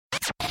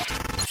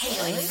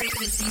Join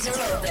frequencies are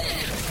open.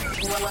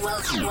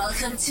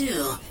 Welcome to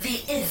the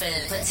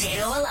Infinite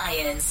Potato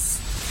Alliance.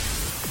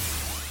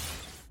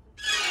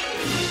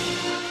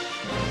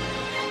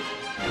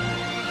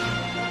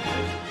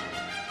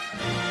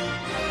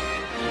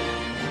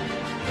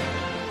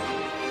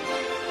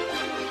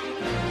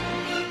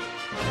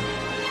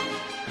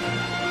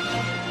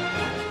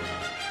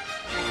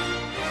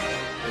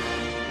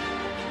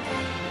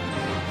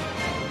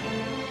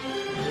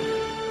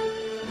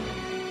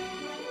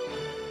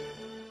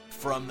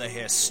 From the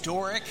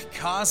historic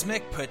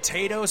Cosmic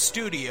Potato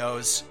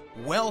Studios,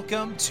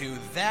 welcome to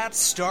That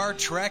Star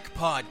Trek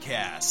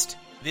Podcast.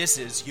 This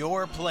is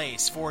your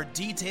place for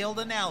detailed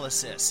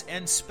analysis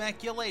and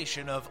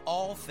speculation of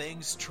all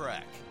things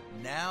Trek.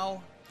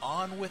 Now,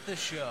 on with the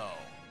show.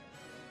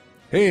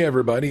 Hey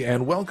everybody,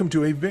 and welcome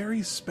to a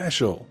very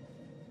special,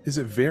 is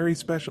it very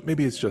special?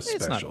 Maybe it's just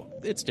special.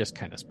 It's just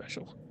kind of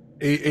special.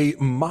 A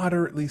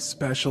moderately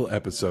special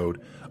episode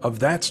of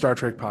That Star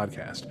Trek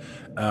Podcast.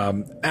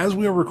 As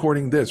we are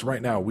recording this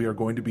right now, we are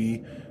going to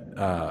be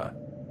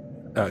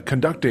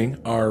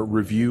conducting our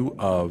review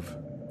of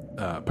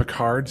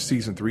Picard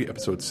Season 3,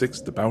 Episode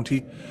 6, The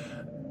Bounty,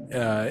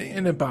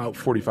 in about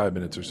 45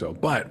 minutes or so.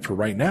 But for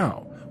right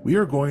now, we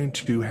are going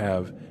to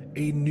have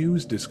a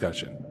news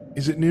discussion.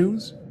 Is it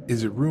news?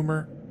 Is it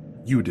rumor?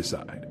 You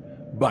decide.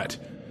 But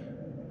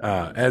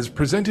as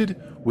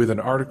presented with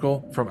an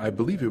article from, I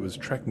believe it was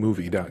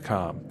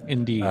TrekMovie.com.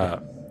 Indeed.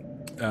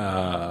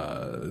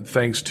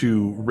 Thanks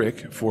to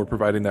Rick for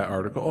providing that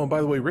article. Oh, and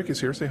by the way, Rick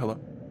is here. Say hello.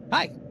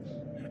 Hi.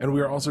 And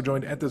we are also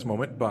joined at this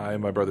moment by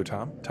my brother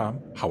Tom. Tom,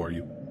 how are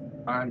you?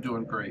 I'm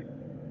doing great.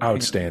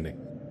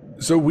 Outstanding.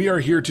 So we are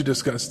here to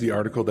discuss the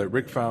article that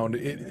Rick found.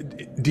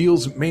 It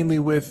deals mainly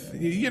with,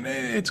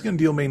 it's going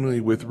to deal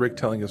mainly with Rick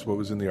telling us what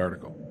was in the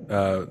article.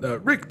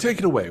 Rick, take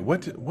it away.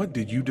 What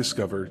did you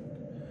discover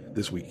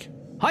this week?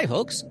 Hi,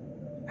 folks.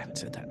 I haven't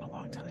said that in a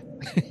long time.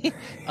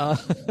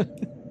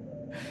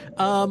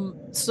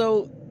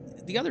 So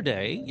the other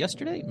day,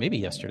 maybe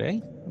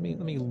yesterday, let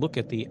me look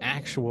at the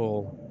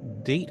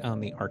actual date on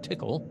the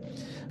article.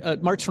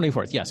 March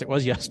 24th. Yes, it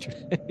was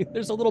yesterday.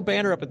 There's a little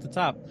banner up at the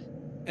top,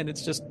 and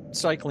it's just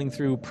cycling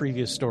through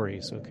previous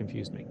stories, so it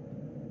confused me,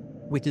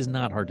 which is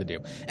not hard to do.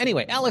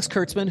 Anyway, Alex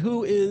Kurtzman,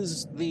 who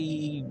is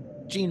the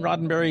Gene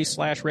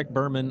Roddenberry / Rick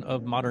Berman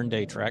of modern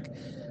day Trek,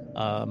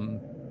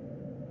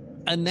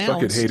 announced...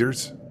 Fuck it,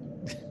 haters.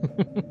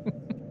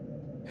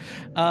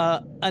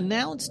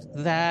 Announced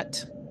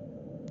that,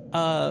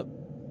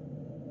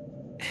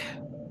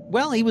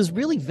 he was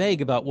really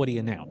vague about what he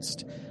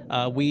announced.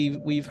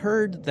 We've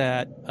heard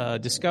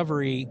that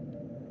Discovery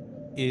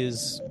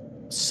is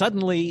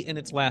suddenly in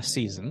its last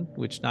season,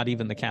 which not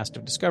even the cast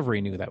of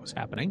Discovery knew that was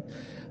happening.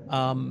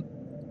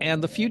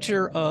 And the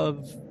future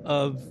of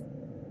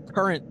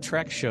current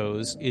Trek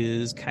shows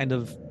is kind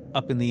of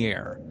up in the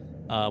air.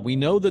 We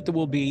know that there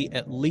will be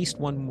at least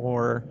one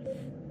more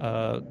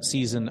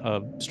season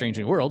of Strange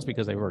New Worlds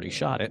because they've already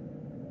shot it.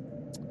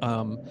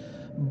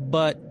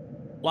 But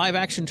live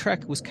action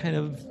Trek was kind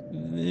of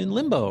in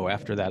limbo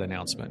after that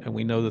announcement, and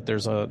we know that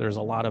there's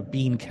a lot of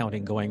bean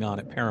counting going on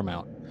at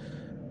Paramount.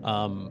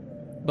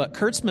 But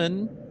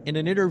Kurtzman, in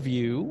an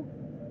interview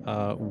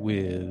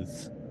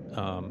with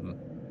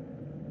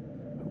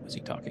who was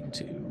he talking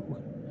to?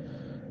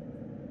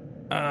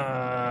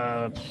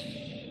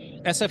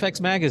 SFX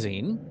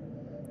Magazine,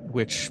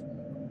 which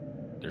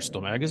there's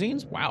still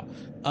magazines? Wow.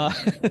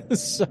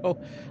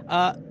 So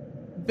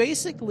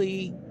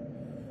basically,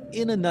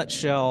 in a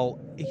nutshell,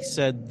 he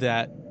said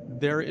that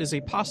there is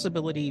a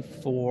possibility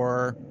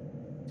for,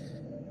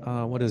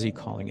 what is he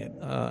calling it?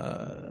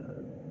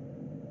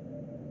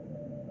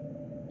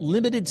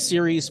 Limited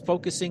series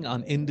focusing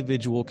on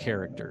individual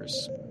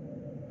characters.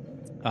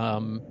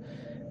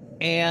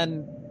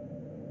 And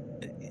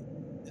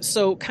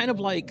so kind of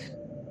like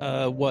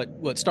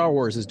what Star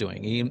Wars is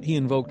doing. He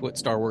invoked what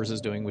Star Wars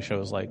is doing with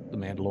shows like The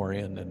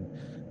Mandalorian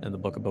and the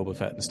Book of Boba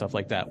Fett and stuff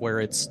like that, where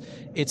it's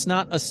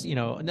not a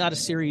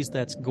series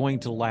that's going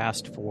to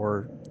last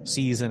for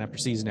season after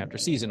season after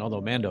season, although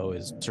Mando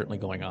is certainly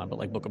going on, but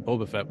like Book of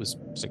Boba Fett was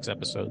 6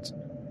 episodes,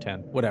 10,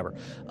 whatever.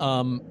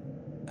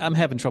 I'm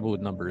having trouble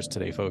with numbers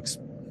today, folks,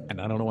 and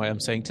I don't know why I'm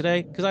saying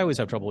today, because I always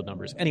have trouble with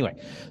numbers. Anyway,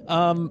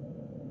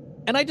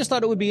 and I just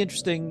thought it would be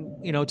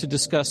interesting, to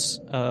discuss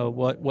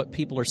what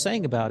people are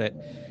saying about it.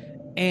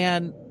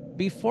 And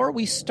before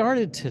we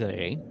started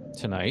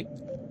tonight,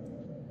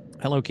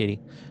 hello, Katie.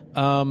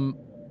 Of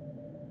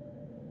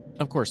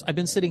course, I've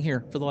been sitting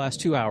here for the last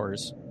 2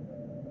 hours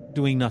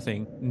doing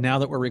nothing. Now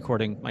that we're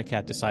recording, my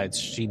cat decides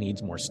she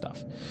needs more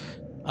stuff.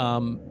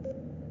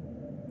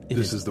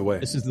 This is the way.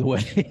 This is the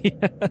way.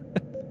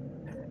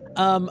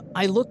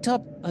 I looked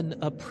up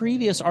a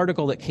previous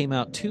article that came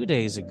out 2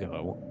 days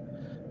ago,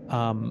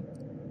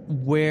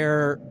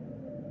 where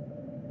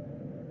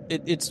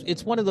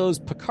it's one of those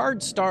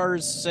Picard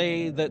stars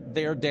say that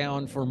they're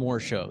down for more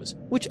shows,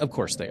 which of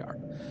course they are.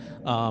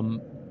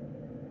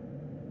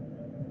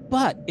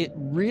 But it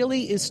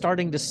really is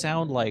starting to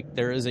sound like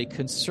there is a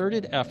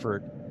concerted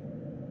effort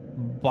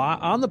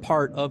on the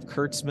part of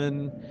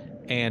Kurtzman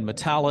and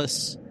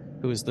Matalas,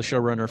 who is the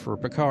showrunner for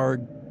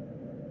Picard,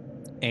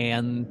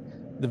 and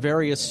the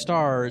various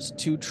stars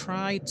to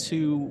try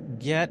to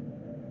get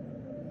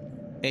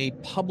a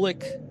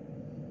public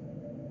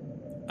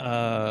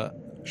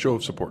show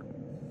of support.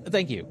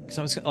 Thank you. Because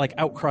I was like,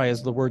 outcry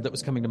is the word that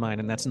was coming to mind,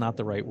 and that's not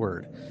the right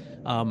word.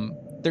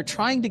 They're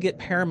trying to get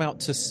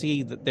Paramount to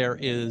see that there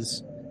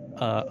is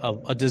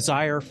a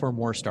desire for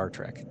more Star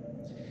Trek.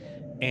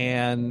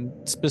 And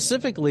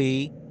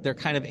specifically, they're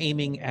kind of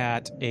aiming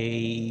at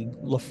a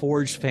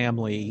LaForge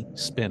family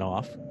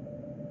spinoff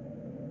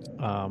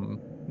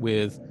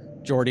with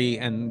Geordi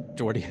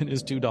and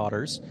his two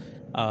daughters.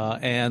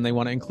 And they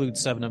want to include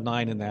Seven of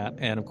Nine in that.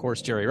 And, of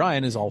course, Jerry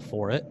Ryan is all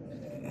for it.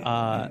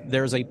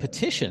 There's a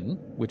petition,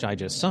 which I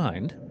just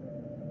signed.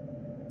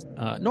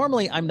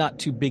 Normally, I'm not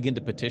too big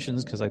into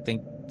petitions because I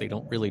think they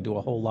don't really do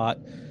a whole lot,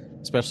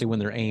 especially when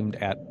they're aimed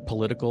at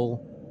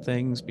political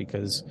things,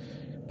 because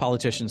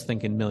politicians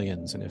think in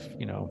millions. And if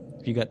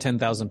you got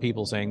 10,000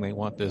 people saying they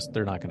want this,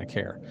 they're not going to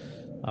care.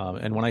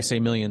 And when I say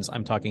millions,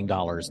 I'm talking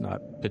dollars,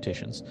 not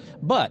petitions.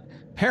 But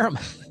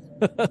Paramount,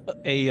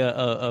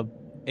 a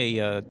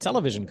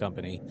television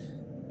company,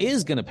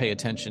 is going to pay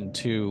attention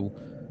to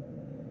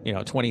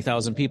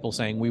 20,000 people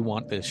saying we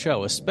want this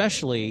show,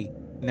 especially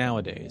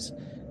nowadays.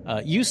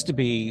 Used to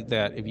be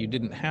that if you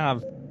didn't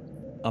have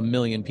a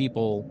million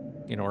people,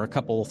 or a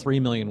couple, 3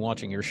 million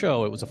watching your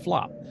show, it was a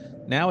flop.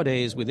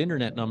 Nowadays, with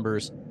internet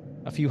numbers,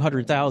 a few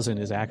 100,000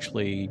 is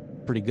actually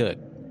pretty good.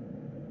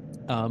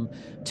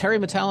 Terry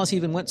Matalas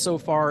even went so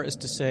far as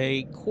to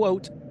say,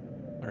 quote,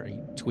 or he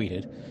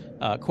tweeted,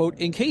 quote,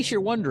 "In case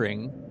you're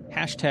wondering,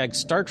 hashtag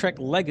Star Trek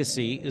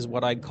Legacy is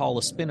what I'd call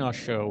a spin-off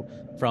show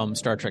from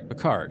Star Trek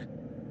Picard.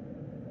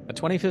 A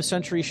 25th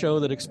century show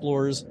that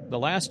explores the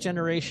last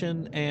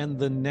generation and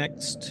the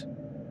next..."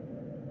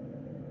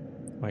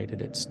 Why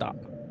did it stop?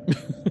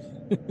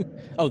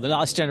 Oh, the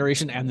last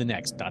generation and the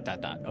next ...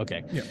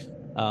 Okay. Yeah.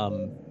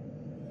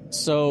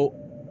 So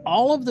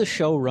all of the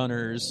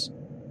showrunners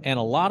and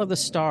a lot of the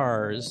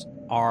stars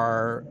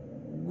are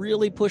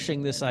really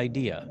pushing this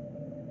idea.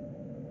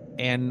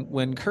 And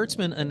when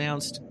Kurtzman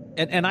announced,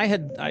 and I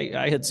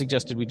had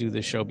suggested we do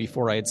this show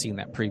before I had seen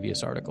that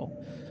previous article.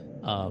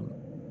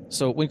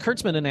 So when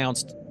Kurtzman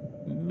announced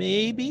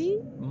maybe,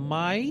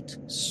 might,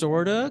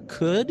 sorta,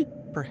 could,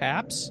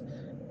 perhaps,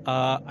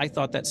 I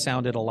thought that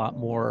sounded a lot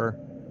more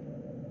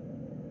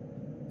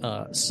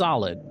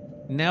solid.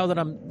 Now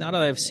that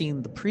I've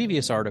seen the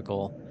previous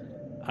article,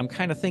 I'm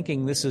kind of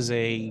thinking this is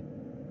a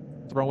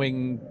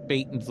throwing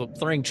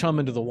chum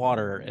into the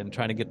water and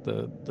trying to get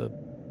the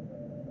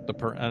I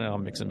don't know,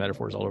 I'm mixing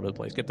metaphors all over the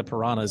place. Get the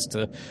piranhas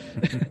to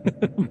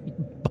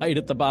bite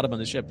at the bottom of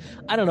the ship.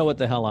 I don't know what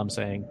the hell I'm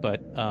saying,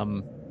 but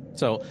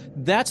so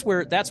that's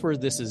where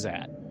this is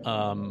at.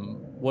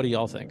 What do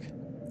y'all think?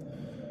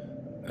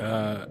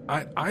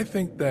 I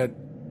think that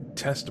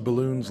test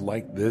balloons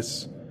like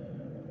this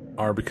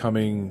are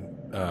becoming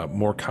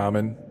more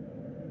common.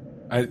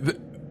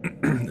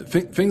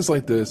 Things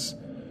like this,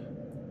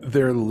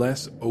 they're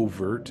less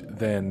overt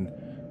than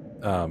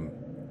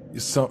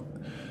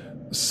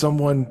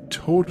someone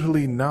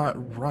totally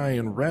not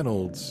Ryan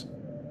Reynolds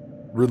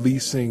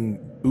releasing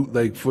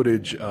bootleg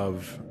footage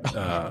of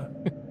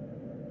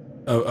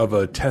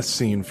a test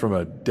scene from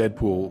a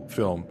Deadpool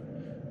film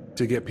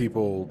to get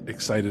people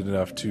excited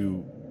enough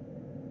to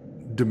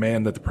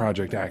demand that the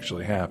project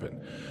actually happen.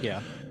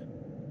 Yeah.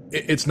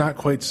 It's not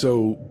quite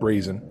so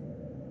brazen,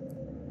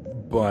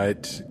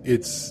 but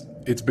it's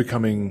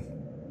becoming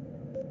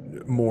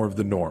more of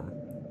the norm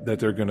that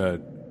they're gonna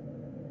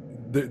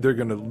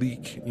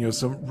leak,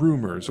 some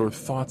rumors or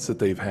thoughts that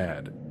they've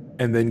had,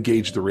 and then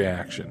gauge the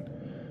reaction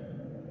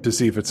to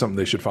see if it's something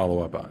they should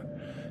follow up on.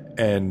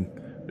 And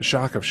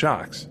shock of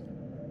shocks,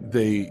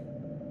 they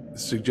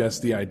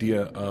suggest the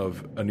idea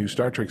of a new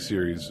Star Trek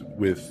series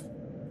with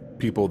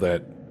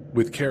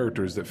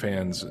characters that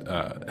fans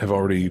have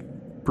already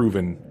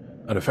proven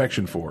an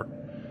affection for.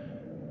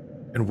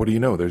 And what do you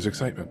know? There's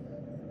excitement.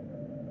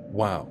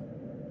 Wow.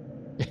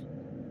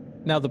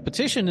 Now the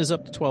petition is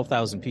up to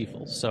 12,000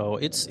 people, so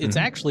it's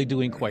actually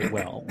doing quite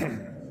well.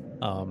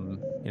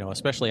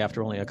 Especially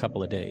after only a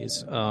couple of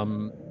days.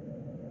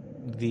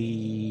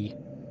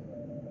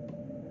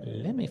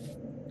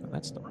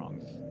 That's the wrong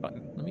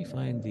button. Let me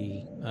find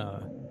the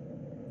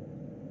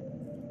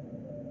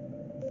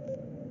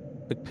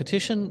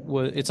petition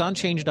it's on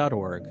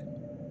change.org.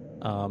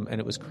 And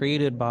it was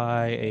created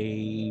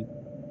by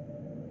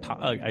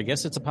I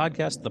guess it's a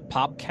podcast, the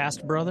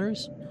Popcast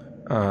Brothers.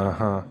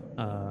 Uh-huh.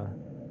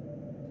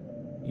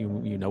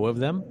 You know of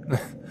them?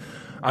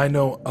 I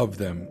know of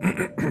them.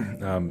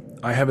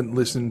 I haven't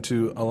listened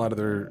to a lot of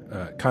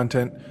their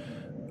content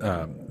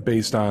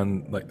based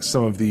on like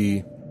some of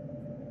the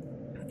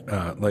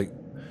like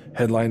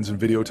headlines and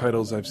video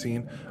titles I've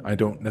seen. I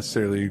don't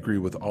necessarily agree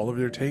with all of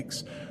their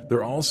takes.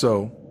 They're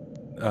also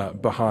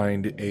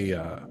behind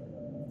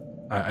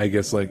I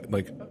guess like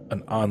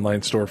an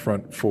online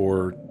storefront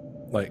for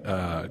like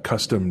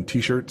custom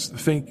T-shirts.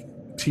 Think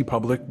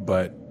TeePublic,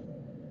 but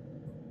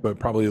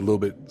probably a little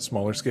bit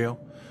smaller scale.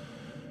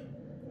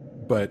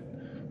 But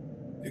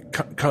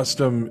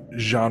custom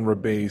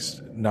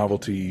genre-based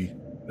novelty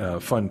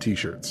fun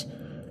t-shirts.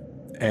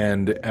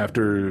 And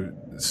after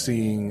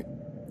seeing,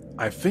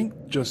 I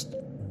think, just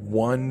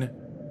one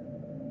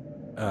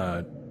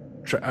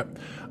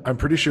I'm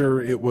pretty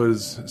sure it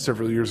was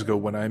several years ago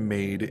when I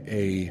made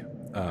a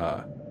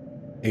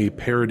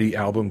parody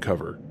album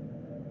cover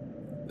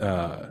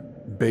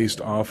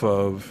based off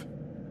of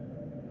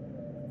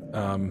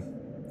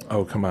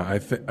oh come on, I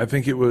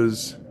think it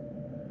was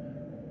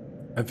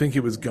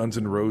Guns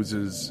N'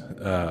 Roses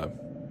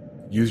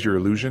Use Your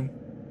Illusion.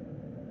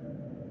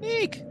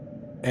 Neek.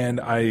 And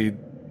I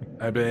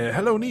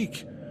hello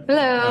Neek.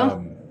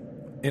 Hello.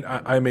 And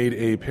I made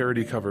a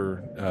parody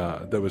cover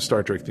that was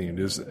Star Trek themed.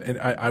 And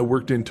I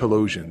worked in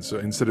Telosian, so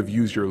instead of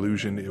Use Your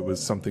Illusion, it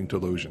was something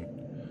Telosian.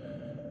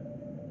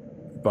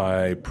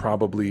 By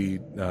probably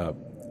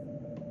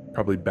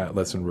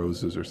Batless and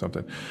Roses or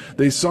something.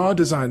 They saw a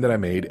design that I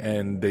made,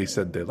 and they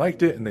said they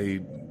liked it, and they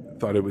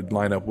thought it would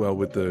line up well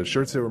with the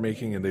shirts they were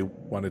making, and they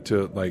wanted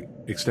to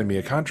extend me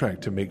a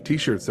contract to make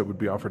t-shirts that would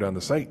be offered on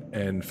the site,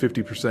 and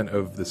 50%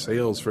 of the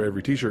sales for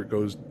every t-shirt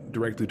goes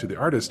directly to the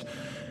artist.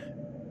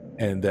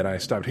 And then I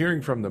stopped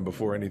hearing from them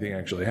before anything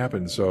actually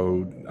happened,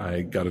 so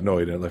I got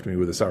annoyed, and it left me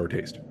with a sour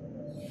taste.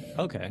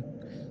 Okay.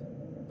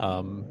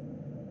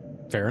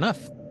 Fair enough.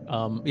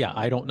 Yeah,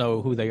 I don't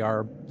know who they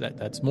are.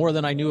 That's more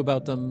than I knew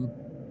about them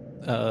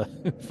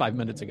 5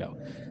 minutes ago.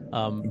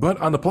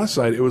 But on the plus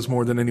side, it was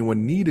more than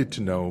anyone needed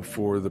to know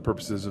for the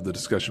purposes of the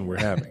discussion we're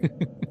having.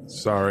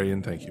 Sorry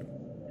and thank you.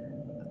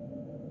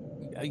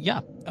 Yeah.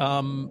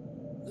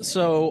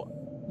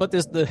 So, but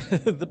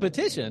the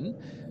petition,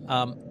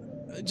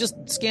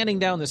 just scanning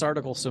down this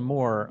article some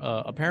more,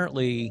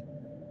 apparently,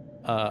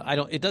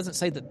 it doesn't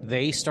say that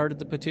they started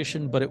the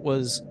petition, but it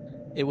was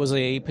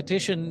a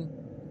petition,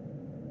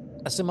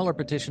 a similar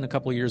petition a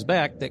couple of years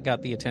back that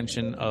got the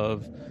attention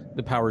of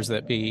the powers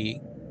that be,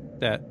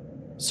 that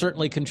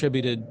certainly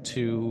contributed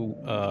to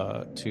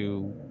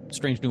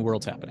Strange New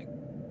Worlds happening.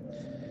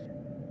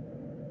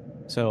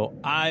 So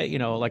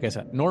like I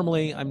said,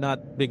 normally I'm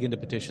not big into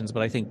petitions,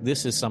 but I think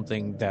this is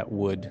something that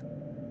would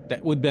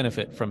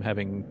benefit from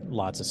having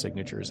lots of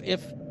signatures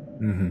if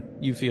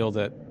you feel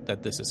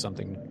that this is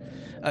something.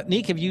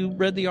 Neek, have you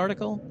read the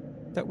article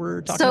that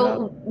we're talking about?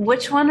 So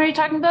which one are you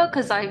talking about?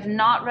 Because I've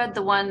not read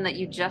the one that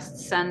you just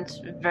sent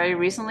very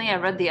recently. I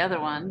read the other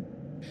one.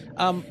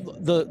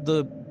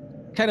 The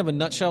kind of a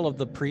nutshell of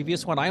the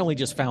previous one, I only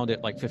just found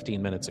it like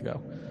 15 minutes ago.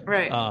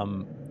 Right.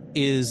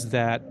 Is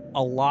that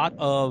a lot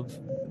of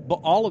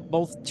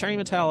both Terry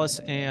Matalas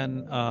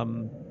and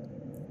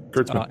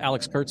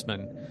Alex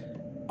Kurtzman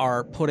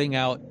are putting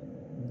out,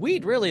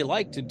 we'd really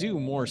like to do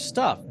more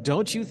stuff.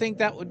 Don't you think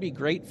that would be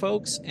great,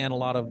 folks? And a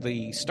lot of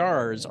the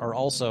stars are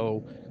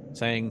also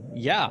saying,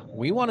 yeah,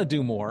 we want to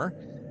do more.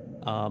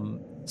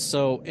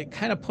 So it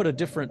kind of put a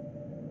different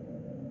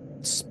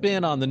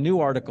spin on the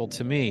new article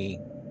to me,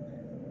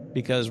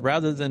 because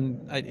rather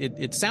than,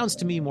 it sounds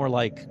to me more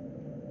like,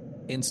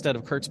 instead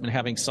of Kurtzman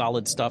having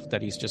solid stuff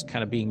that he's just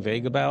kind of being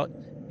vague about,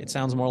 it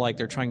sounds more like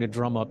they're trying to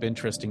drum up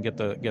interest and get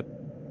the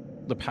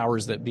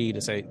powers that be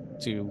to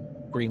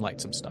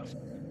greenlight some stuff.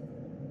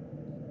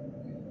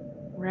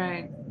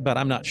 Right. But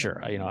I'm not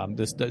sure.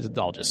 This is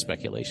all just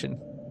speculation.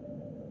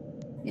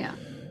 Yeah.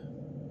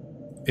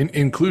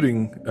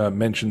 Including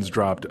mentions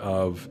dropped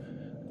of,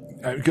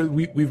 because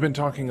we've been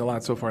talking a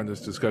lot so far in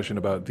this discussion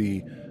about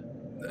the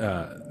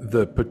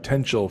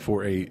potential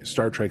for a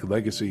Star Trek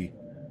Legacy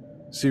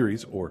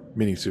series or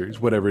miniseries,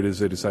 whatever it is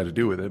they decide to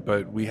do with it,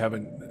 but we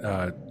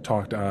haven't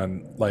talked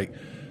on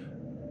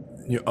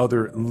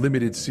other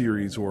limited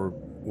series or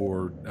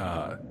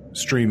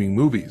streaming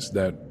movies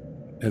that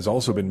has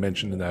also been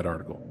mentioned in that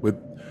article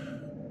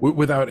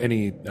without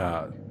any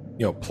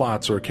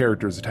plots or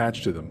characters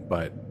attached to them.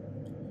 But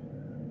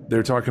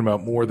they're talking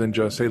about more than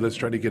just, hey, let's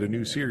try to get a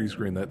new series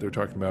greenlit. They're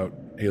talking about,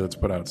 hey, let's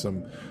put out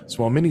some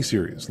small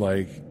miniseries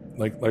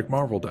like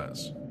Marvel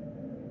does.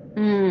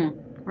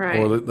 Right.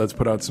 Or let's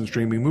put out some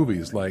streaming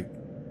movies like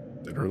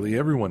literally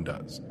everyone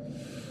does.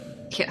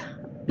 Yeah.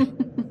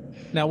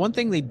 Now, one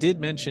thing they did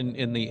mention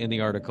in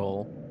the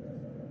article,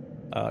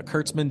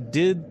 Kurtzman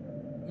did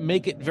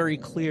make it very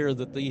clear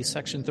that the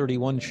Section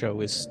 31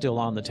 show is still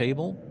on the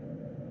table.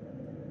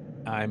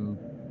 I'm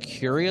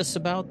curious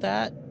about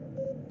that,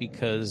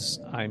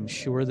 because I'm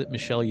sure that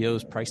Michelle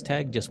Yeoh's price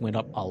tag just went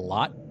up a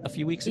lot a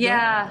few weeks ago.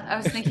 Yeah, I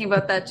was thinking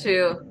about that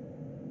too.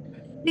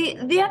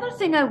 The other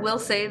thing I will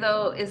say,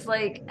 though, is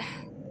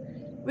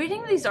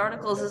reading these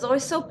articles is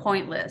always so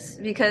pointless,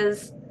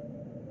 because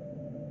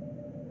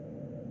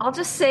I'll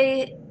just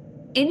say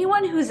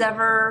anyone who's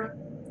ever,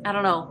 I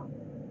don't know,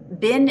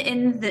 been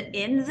in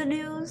the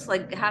news,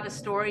 had a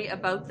story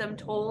about them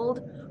told,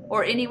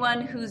 or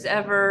anyone who's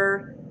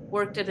ever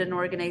worked at an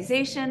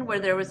organization where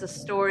there was a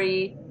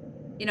story,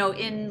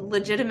 in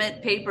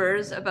legitimate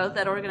papers about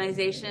that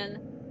organization,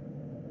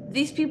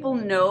 these people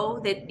know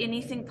that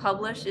anything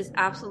published is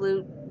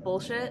absolute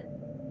bullshit.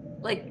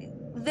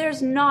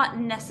 There's not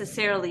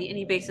necessarily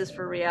any basis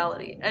for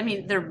reality. I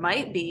mean, there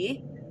might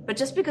be, but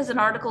just because an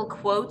article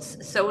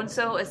quotes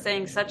so-and-so as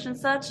saying such and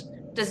such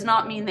does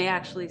not mean they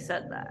actually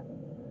said that.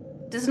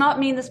 Does not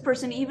mean this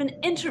person even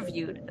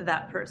interviewed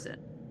that person.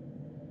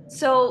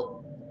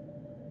 So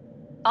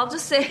I'll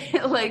just say,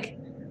 like,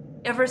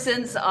 ever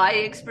since I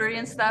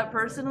experienced that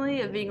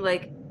personally, of being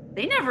like,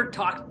 they never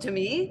talked to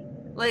me.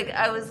 Like,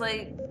 I was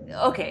like,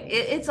 okay,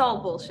 it's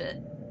all bullshit.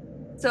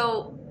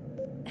 So,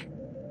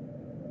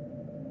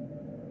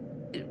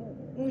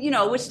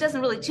 which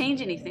doesn't really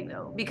change anything,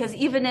 though, because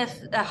even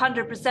if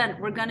 100%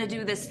 we're going to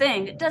do this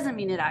thing, it doesn't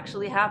mean it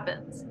actually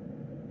happens.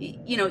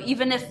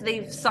 Even if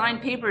they've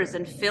signed papers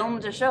and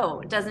filmed a show,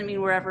 it doesn't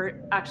mean we're ever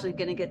actually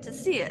going to get to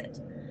see it.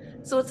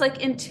 So it's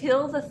like,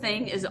 until the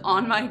thing is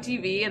on my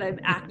TV and I'm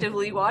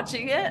actively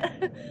watching it,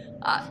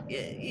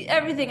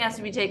 everything has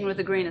to be taken with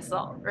a grain of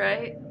salt,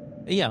 right?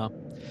 Yeah.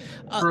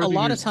 A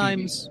lot of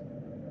times...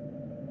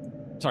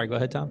 TV. Sorry, go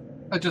ahead, Tom.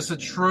 Just a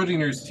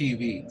Schrodinger's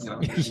TV. Yeah.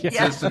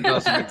 Exists and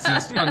doesn't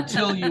exist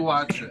until you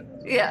watch it.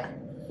 Yeah.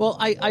 Well,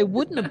 I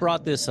wouldn't have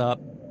brought this up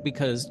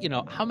because,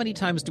 how many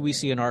times do we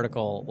see an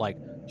article like,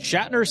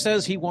 Shatner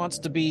says he wants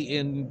to be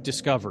in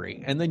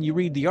Discovery, and then you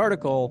read the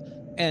article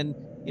and,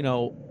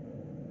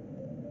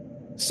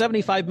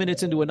 75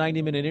 minutes into a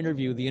 90-minute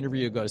interview, the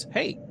interviewer goes,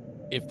 hey,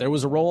 if there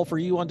was a role for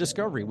you on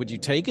Discovery, would you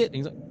take it? And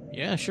he's like,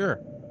 yeah, sure.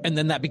 And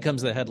then that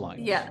becomes the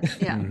headline. Yeah.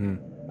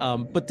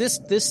 Mm-hmm. But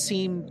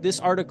this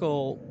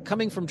article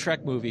coming from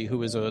Trek Movie,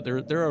 who is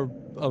they're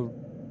a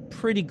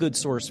pretty good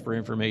source for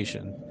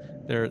information.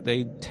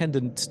 They tend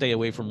to stay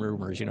away from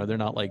rumors. They're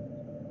not like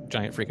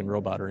Giant Freaking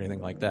Robot or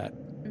anything like that.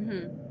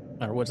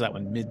 Mm-hmm. Or what's that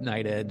one?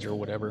 Midnight Edge or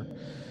whatever.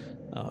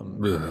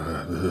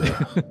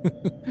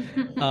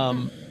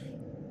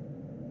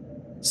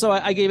 So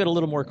I gave it a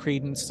little more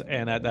credence,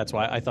 and that's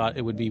why I thought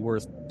it would be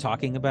worth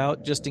talking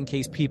about, just in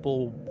case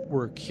people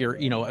were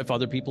curious, if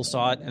other people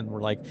saw it and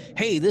were like,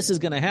 hey, this is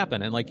going to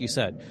happen. And like you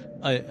said,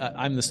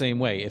 I'm the same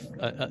way. If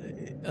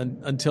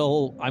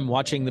until I'm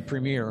watching the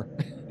premiere,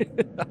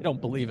 I don't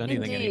believe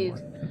anything anymore.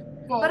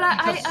 Well, but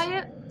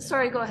I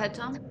sorry, go ahead,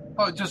 Tom.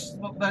 Oh, just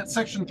that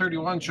Section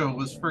 31 show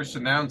was first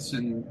announced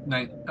in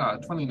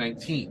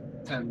 2019.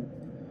 And,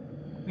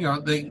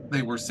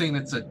 they were saying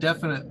it's a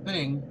definite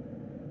thing.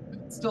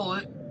 Still,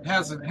 it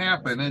hasn't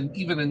happened, and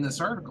even in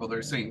this article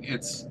they're saying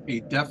it's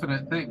a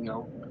definite thing.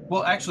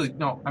 Well, actually,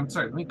 no, I'm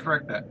sorry, let me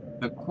correct that.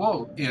 The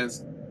quote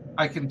is,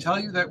 I can tell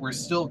you that we're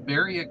still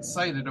very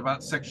excited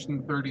about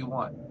Section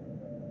 31.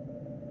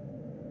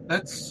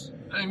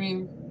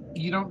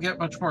 You don't get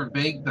much more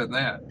vague than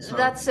that. So.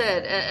 That's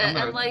it.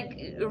 And like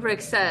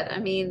Rick said,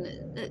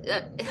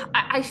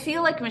 I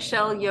feel like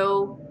Michelle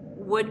Yeoh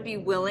would be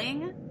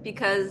willing,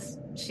 because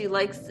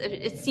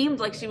it seemed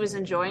like she was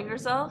enjoying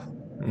herself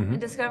in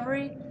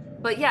Discovery.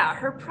 But yeah,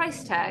 her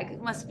price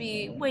tag must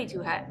be way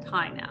too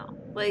high now.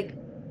 Like,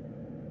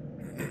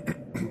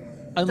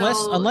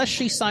 unless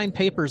she signed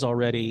papers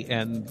already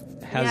and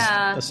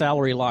has a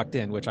salary locked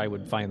in, which I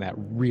would find that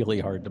really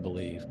hard to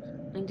believe.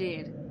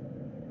 Indeed.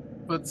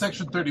 But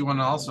Section 31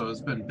 also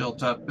has been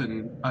built up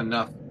in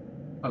enough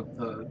of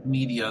the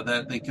media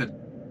that they could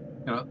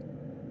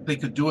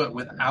do it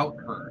without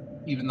her,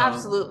 even though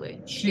absolutely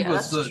she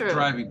was the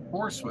driving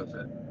force with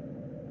it.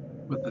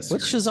 What's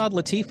Shazad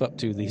Latif up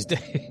to these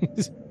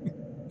days?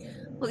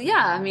 Well,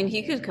 yeah,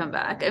 he could come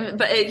back.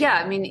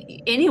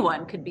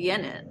 Anyone could be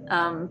in it.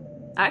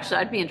 Actually,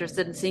 I'd be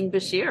interested in seeing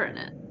Bashir in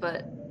it,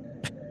 but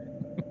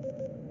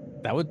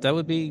that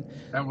would be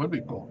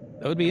cool.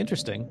 That would be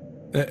interesting.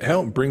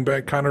 Hell, bring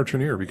back Connor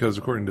Trinneer, because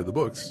according to the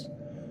books,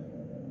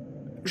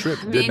 Trip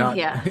did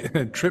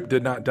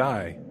not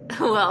die.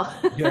 Well,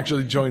 he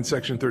actually joined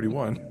Section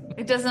 31.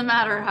 It doesn't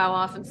matter how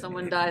often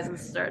someone dies in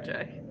Star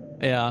Trek.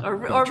 Yeah,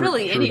 or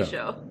really any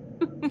show.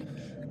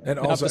 And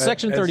also, if the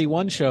Section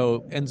 31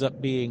 show ends up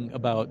being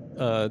about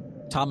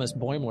Thomas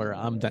Boimler,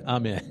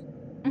 I'm in.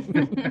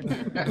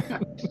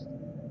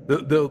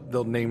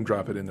 They'll name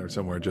drop it in there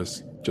somewhere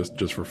just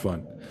for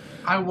fun.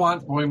 I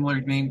want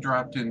Boimler name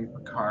dropped in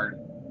Picard,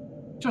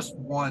 just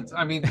once.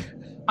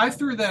 I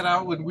threw that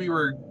out when we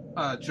were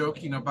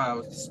joking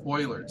about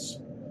spoilers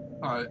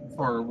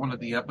for one of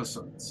the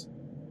episodes.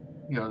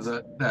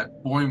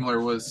 That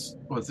Boimler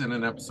was in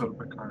an episode of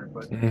Picard,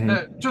 but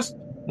that just,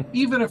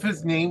 even if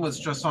his name was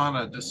just on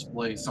a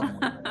display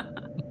somewhere.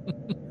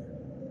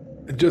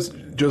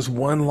 just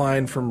one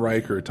line from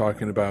Riker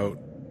talking about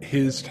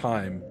his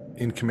time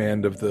in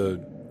command of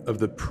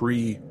the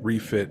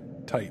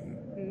pre-refit Titan.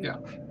 Yeah.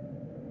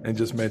 And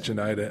just mentioned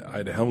I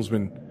had a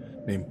helmsman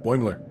named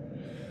Boimler.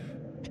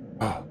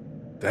 Oh,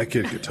 that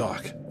kid could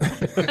talk.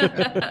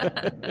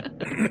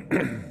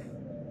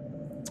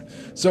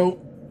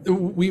 So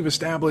we've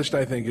established,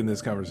 I think, in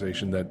this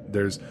conversation that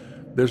there's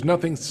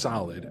nothing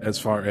solid as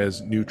far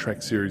as new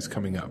Trek series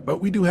coming up.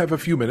 But we do have a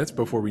few minutes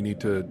before we need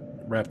to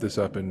wrap this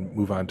up and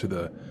move on to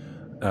the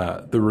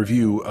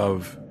review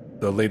of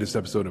the latest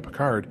episode of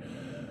Picard.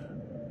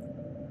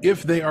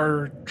 If they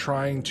are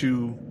trying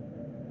to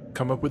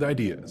come up with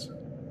ideas,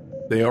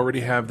 they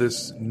already have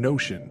this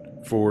notion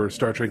for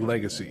Star Trek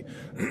Legacy,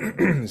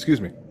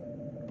 excuse me,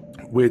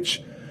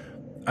 which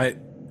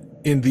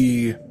in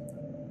the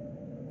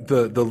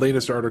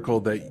latest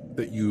article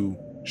that you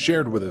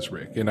shared with us,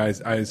 Rick, and I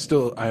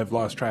have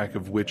lost track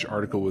of which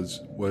article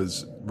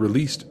was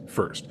released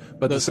first,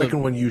 but the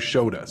second one you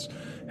showed us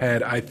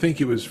had, I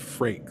think it was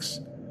Frakes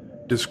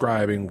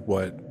describing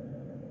what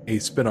a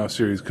spin-off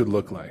series could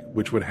look like,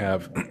 which would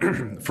have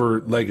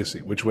for Legacy,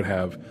 which would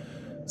have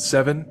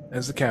Seven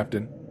as the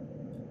captain,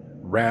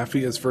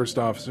 Raffi as first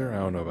officer. I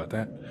don't know about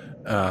that.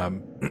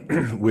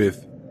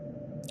 With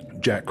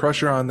Jack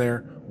Crusher on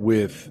there,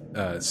 with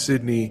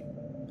Sydney,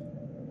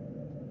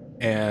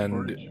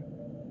 and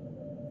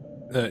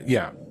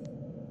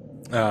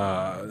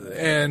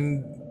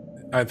and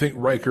I think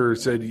Riker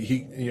said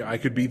I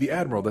could be the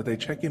admiral that they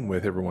check in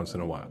with every once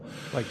in a while,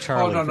 like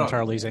Charlie from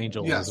Charlie's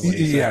Angels. Yes. Is what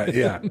he said.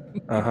 Yeah.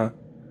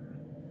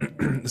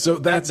 So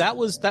that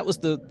was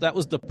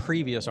the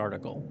previous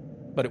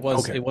article, but it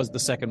was the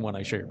second one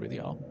I shared with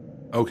y'all.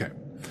 Okay.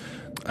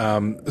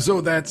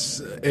 So that's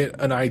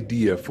an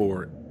idea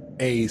for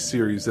a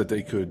series that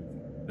they could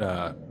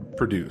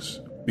produce,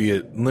 be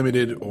it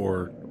limited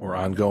or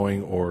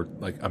ongoing or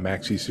like a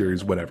maxi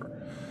series, whatever.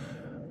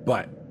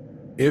 But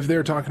if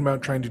they're talking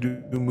about trying to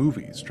do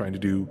movies, trying to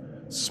do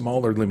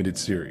smaller limited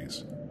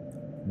series,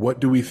 what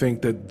do we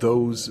think that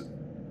those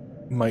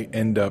might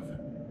end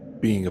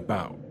up being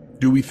about?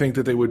 Do we think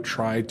that they would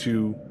try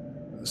to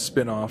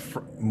spin off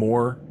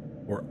more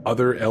or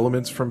other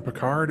elements from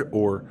Picard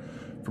or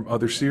from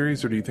other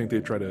series, or do you think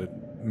they try to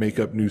make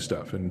up new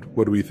stuff? And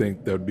what do we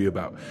think that would be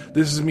about?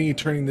 This is me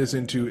turning this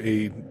into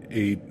a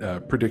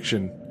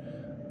prediction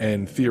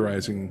and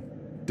theorizing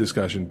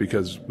discussion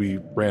because we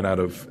ran out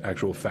of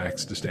actual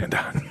facts to stand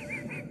on.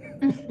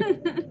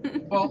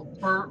 Well,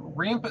 for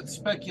rampant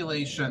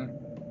speculation,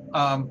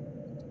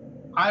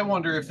 I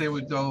wonder if they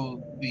would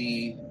go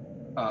the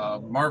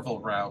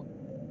Marvel route,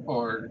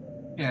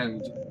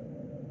 and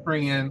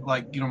bring in,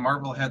 like,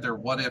 Marvel had their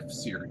What If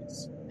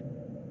series.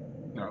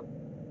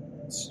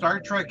 Star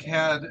Trek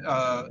had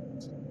a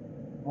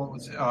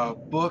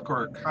book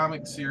or a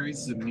comic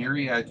series, the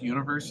Myriad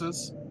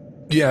Universes.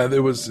 Yeah,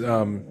 there was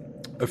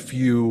a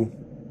few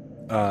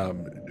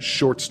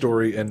short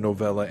story and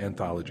novella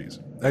anthologies.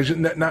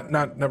 Actually,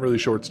 not really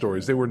short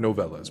stories. They were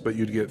novellas, but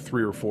you'd get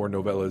 3 or 4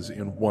 novellas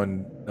in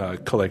one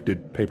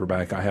collected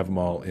paperback. I have them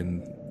all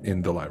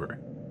in the library.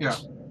 Yeah,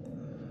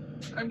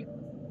 I mean,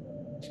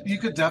 you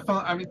could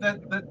definitely. I mean,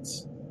 that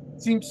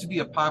seems to be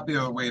a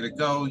popular way to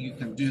go. You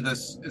can do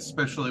this,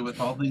 especially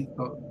with all the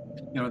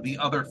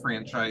other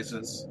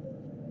franchises.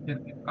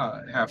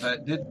 Have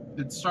that.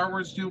 Did Star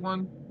Wars do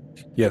one?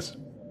 Yes.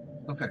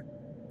 Okay.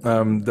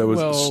 That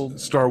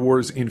was Star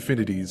Wars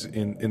Infinities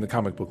in the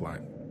comic book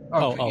line.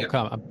 On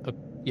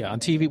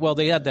TV. Well,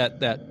 they had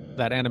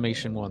that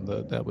animation one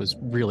that was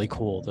really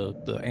cool.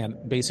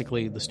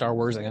 Basically the Star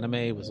Wars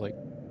anime was like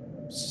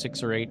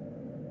 6 or 8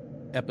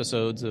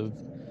 episodes of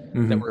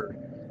that were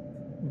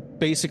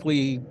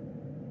basically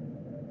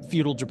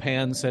feudal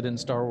Japan set in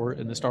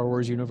the Star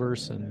Wars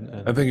universe,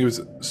 and I think it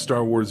was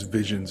Star Wars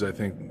Visions. I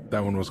think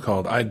that one was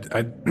called. I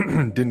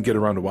didn't get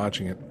around to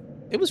watching it.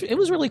 It was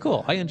really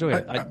cool. I enjoy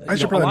it. I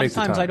should probably make the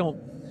time. A lot of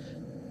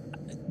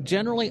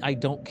times I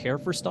don't care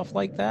for stuff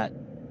like that,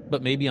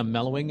 but maybe I'm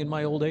mellowing in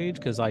my old age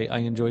because I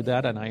enjoyed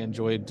that, and I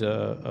enjoyed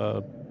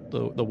the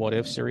What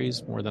If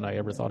series more than I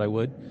ever thought I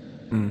would.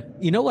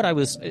 You know what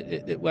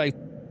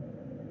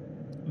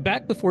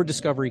back before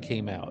Discovery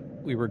came out,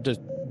 it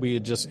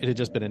had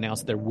just been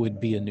announced there would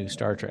be a new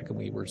Star Trek, and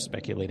we were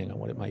speculating on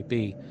what it might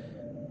be.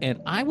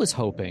 And I was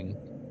hoping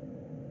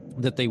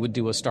that they would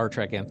do a Star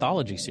Trek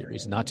anthology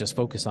series, not just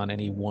focus on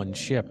any one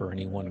ship or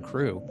any one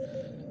crew.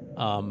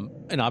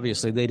 And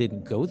obviously they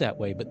didn't go that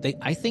way, but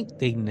I think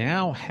they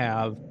now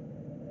have,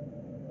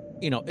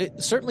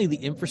 certainly the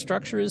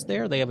infrastructure is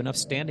there. They have enough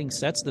standing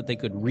sets that they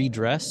could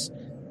redress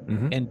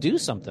and do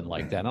something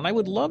like that. And I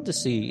would love to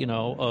see,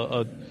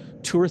 a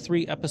 2 or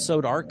 3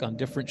 episode arc on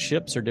different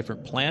ships or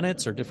different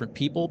planets or different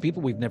people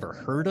we've never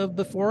heard of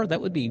before.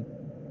 That would be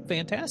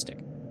fantastic.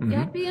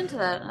 Yeah, I'd be into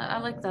that. I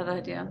like that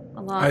idea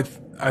a lot.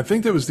 I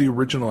think that was the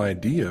original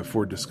idea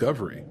for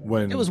Discovery.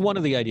 When it was one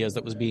of the ideas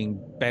that was being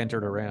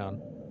bantered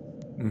around.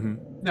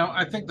 Now,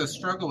 I think the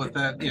struggle with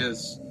that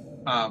is,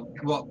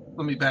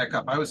 let me back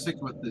up. I was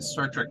thinking with the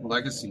Star Trek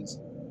Legacies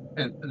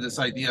and this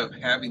idea of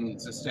having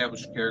these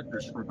established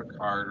characters from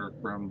Picard or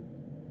from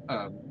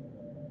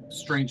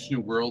Strange New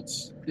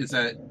Worlds, is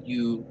that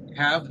you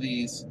have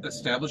these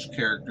established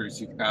characters.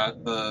 You've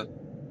got the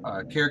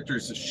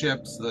characters of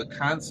ships, the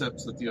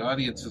concepts that the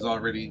audience is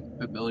already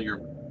familiar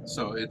with.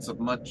 So it's a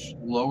much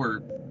lower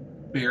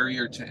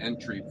barrier to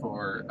entry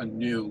for a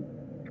new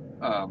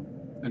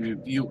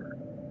viewer.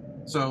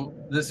 So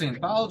this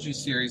anthology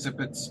series, if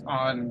it's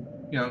on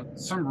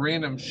some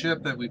random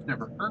ship that we've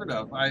never heard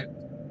of, I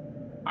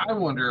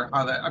wonder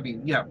how that. I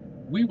mean, yeah,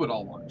 we would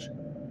all watch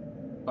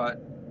it, but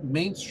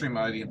mainstream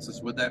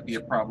audiences, would that be a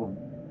problem?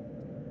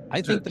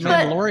 I think The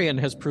Mandalorian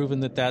has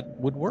proven that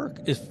would work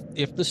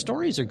if the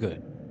stories are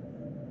good.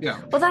 Yeah.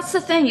 Well, that's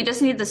the thing. You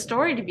just need the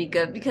story to be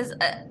good, because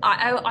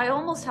I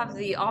almost have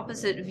the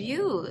opposite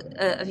view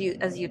of you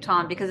as you,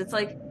 Tom, because it's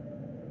like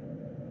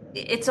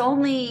it's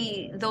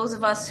only those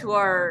of us who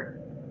are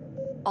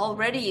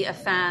already a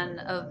fan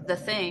of The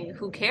Thing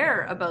who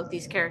care about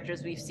these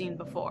characters we've seen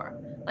before.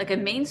 Like a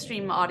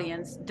mainstream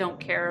audience don't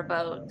care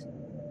about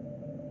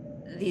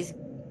these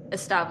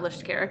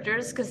established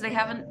characters because they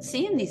haven't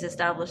seen these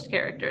established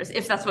characters,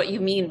 if that's what you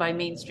mean by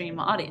mainstream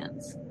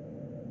audience.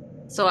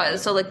 So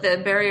like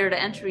the barrier to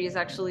entry is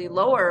actually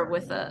lower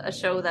with a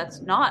show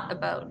that's not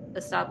about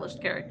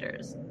established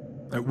characters.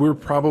 We're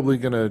probably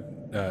going to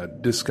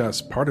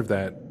discuss part of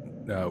that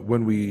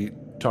when we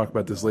talk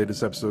about this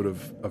latest episode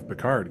of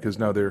Picard, because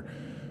now they're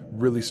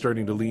really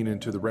starting to lean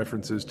into the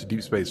references to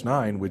Deep Space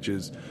Nine, which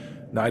is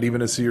not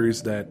even a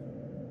series that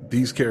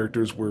these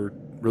characters were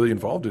really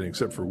involved in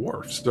except for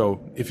Worf. So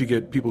if you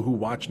get people who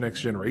watch Next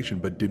Generation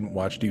but didn't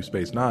watch Deep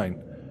Space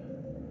Nine,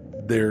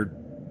 they're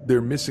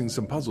missing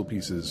some puzzle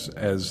pieces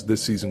as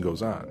this season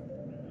goes on.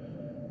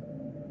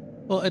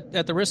 Well,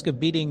 at the risk of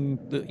beating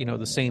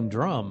the same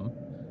drum,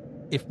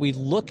 if we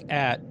look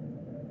at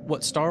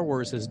what Star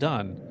Wars has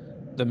done,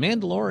 The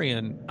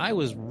Mandalorian, I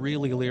was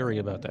really leery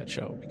about that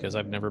show because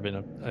I've never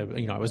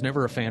been I was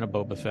never a fan of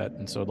Boba Fett,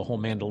 and so the whole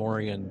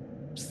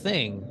Mandalorian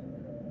thing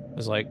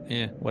was like,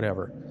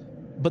 whatever.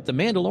 But The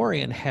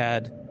Mandalorian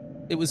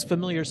it was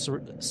familiar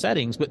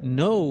settings, but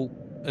no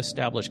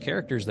established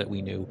characters that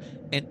we knew,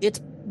 and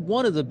it's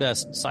one of the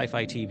best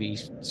sci-fi TV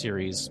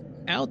series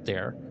out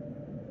there.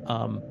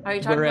 Are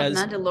you talking about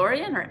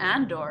Mandalorian or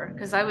Andor?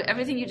 Because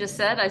everything you just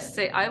said,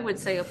 I would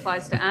say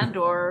applies to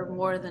Andor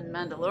more than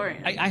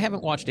Mandalorian. I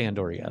haven't watched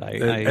Andor yet.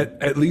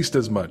 At least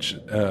as much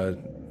to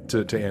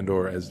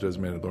Andor as does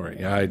Mandalorian.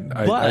 Yeah,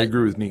 I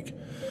agree with Neek.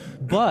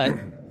 But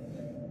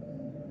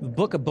the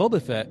Book of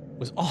Boba Fett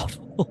was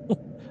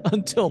awful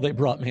until they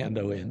brought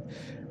Mando in,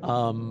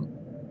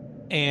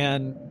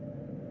 and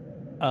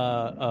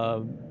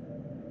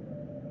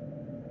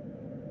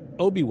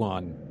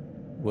Obi-Wan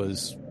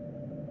was.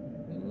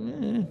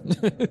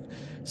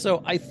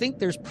 So I think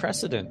there's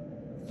precedent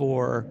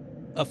for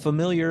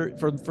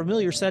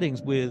familiar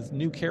settings with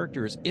new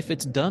characters if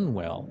it's done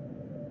well.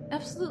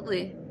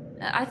 Absolutely.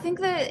 I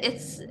think that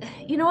it's,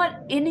 you know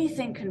what,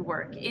 anything can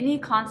work. Any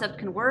concept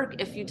can work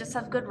if you just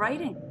have good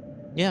writing.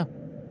 Yeah.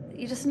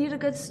 You just need a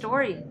good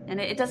story,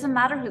 and it doesn't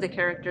matter who the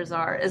characters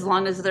are as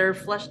long as they're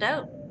fleshed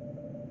out.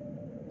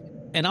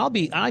 And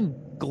I'm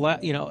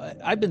glad,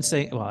 I've been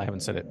saying, well, I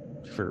haven't said it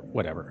for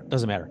whatever,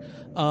 doesn't matter.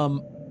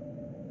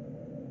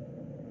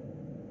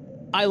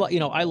 I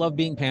love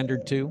being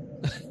pandered to.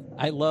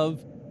 I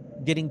love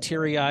getting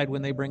teary-eyed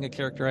when they bring a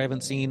character I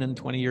haven't seen in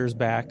 20 years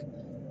back.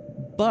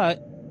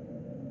 But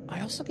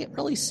I also get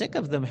really sick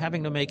of them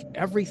having to make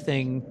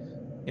everything,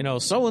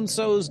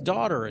 so-and-so's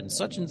daughter and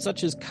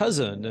such's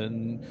cousin.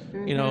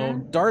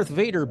 And, Darth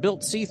Vader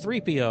built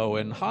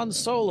C-3PO and Han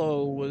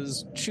Solo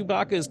was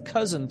Chewbacca's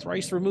cousin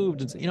thrice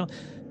removed. And,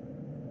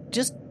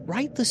 just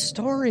write the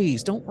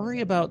stories. Don't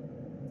worry about,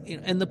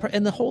 and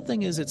the whole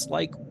thing is it's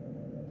like,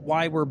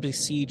 why we're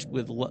besieged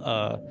with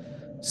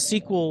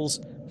sequels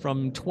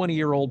from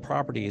 20-year-old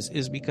properties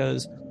is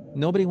because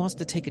nobody wants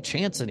to take a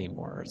chance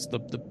anymore. It's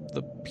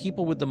the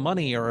people with the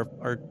money are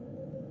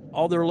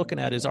all they're looking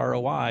at is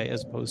ROI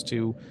as opposed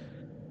to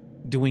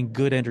doing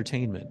good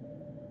entertainment.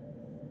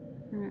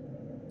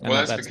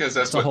 Well, that's because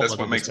that's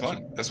what makes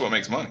money. That's what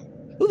makes money.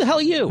 Who the hell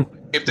are you?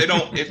 If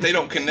they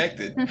don't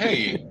connect it,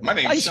 hey, my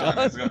name's Sean.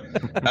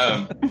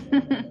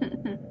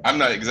 I'm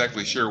not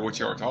exactly sure what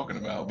y'all are talking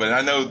about, but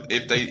I know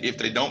if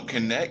they don't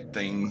connect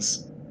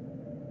things,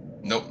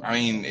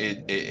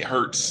 it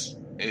hurts.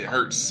 It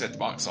hurts at the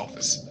box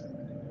office.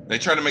 They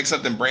try to make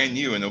something brand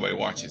new and nobody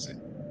watches it,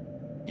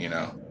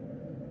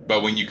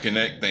 But when you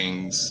connect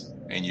things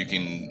and you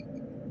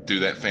can do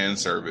that fan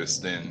service,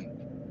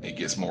 then it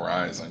gets more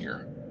eyes on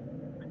your.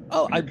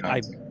 Oh, I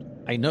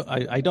know.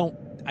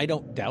 I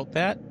don't doubt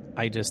that.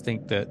 I just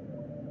think that,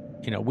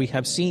 we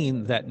have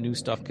seen that new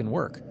stuff can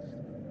work.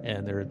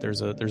 And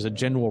there's a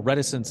general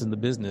reticence in the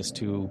business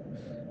to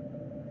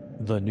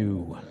the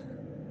new.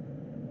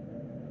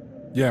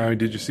 Yeah,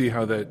 did you see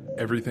how that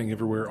Everything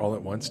Everywhere All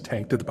at Once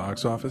tanked at the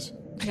box office?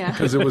 Yeah,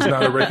 because it was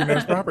not a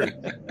recognized property.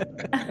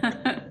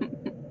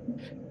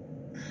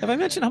 Have I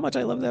mentioned how much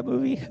I love that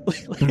movie?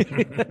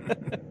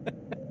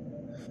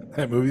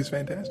 That movie's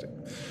fantastic.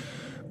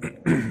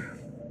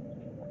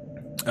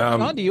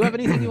 Sean, do you have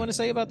anything you want to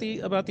say about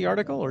the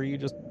article, or are you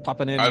just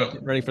popping in and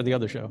getting ready for the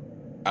other show?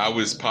 I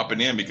was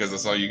popping in because I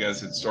saw you guys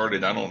had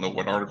started. I don't know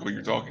what article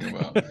you're talking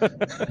about.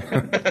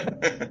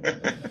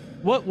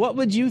 What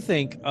would you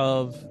think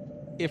of,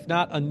 if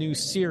not a new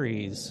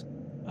series?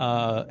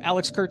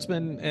 Alex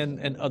Kurtzman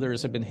and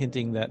others have been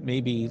hinting that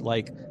maybe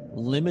like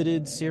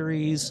limited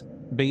series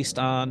based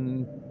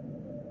on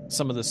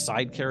some of the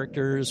side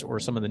characters or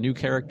some of the new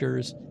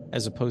characters,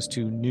 as opposed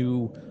to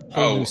new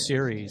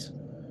series.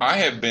 I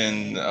have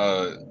been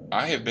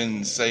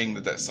saying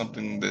that that's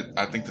something that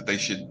I think that they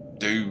should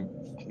do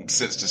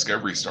since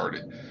Discovery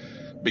started,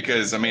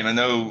 because I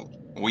know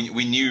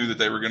we knew that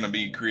they were going to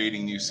be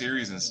creating new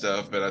series and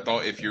stuff, but I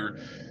thought if you're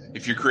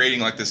creating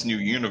like this new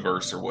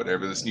universe or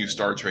whatever, this new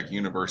Star Trek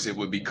universe, it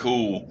would be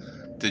cool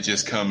to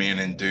just come in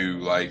and do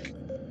like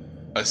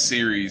a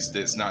series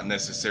that's not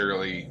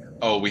necessarily,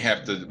 oh, we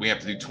have to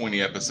do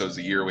 20 episodes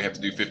a year, we have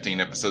to do 15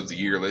 episodes a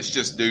year. Let's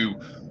just do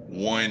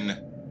one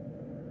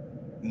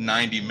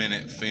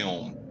 90-minute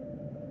film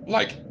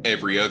like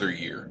every other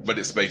year, but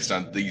it's based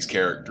on these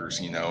characters,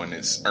 and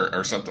it's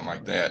or something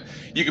like that.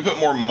 You can put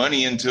more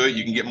money into it,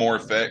 you can get more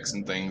effects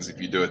and things if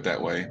you do it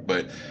that way.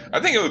 But I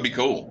think it would be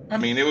cool. I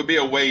mean, it would be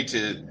a way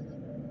to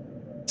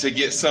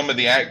get some of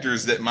the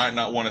actors that might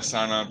not want to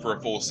sign on for a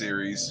full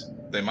series.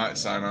 They might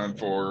sign on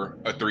for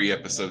a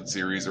 3-episode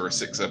series or a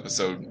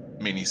 6-episode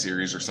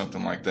miniseries or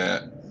something like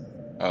that.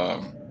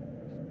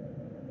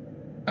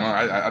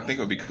 I think it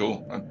would be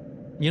cool.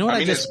 You know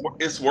what?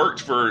 It's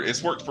worked for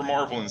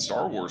Marvel and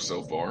Star Wars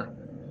so far.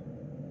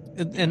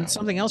 And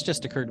something else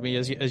just occurred to me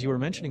as you were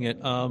mentioning it.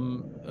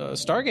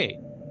 Stargate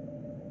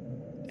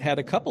had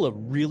a couple of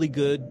really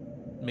good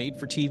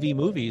made-for-TV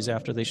movies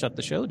after they shut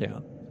the show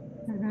down.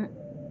 Mm-hmm.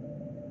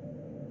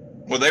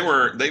 Well,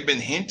 they've been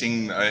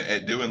hinting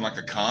at doing like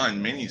a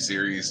Khan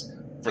miniseries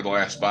for the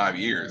last 5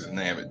 years, and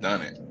they haven't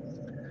done it.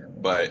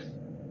 But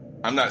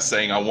I'm not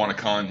saying I want a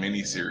Khan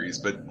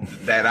miniseries, but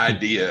that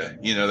idea,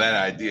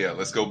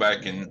 let's go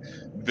back and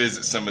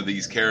visit some of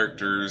these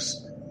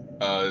characters,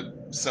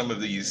 some of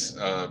these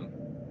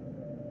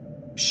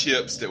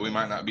ships that we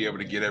might not be able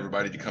to get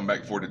everybody to come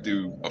back for to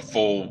do a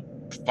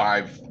full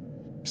 5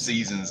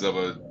 seasons of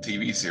a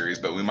TV series,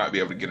 but we might be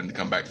able to get them to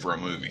come back for a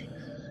movie,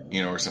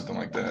 or something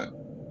like that.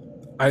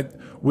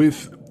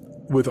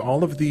 With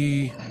all of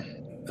the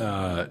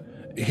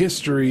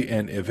history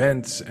and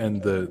events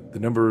and the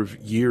number of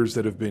years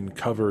that have been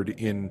covered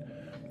in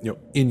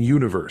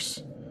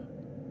universe,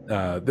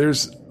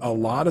 there's a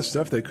lot of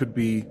stuff that could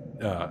be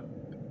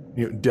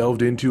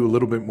delved into a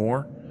little bit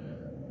more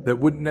that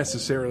wouldn't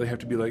necessarily have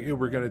to be like, hey,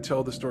 we're going to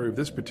tell the story of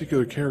this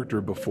particular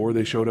character before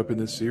they showed up in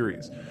this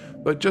series,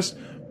 but just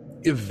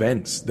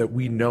events that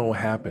we know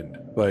happened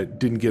but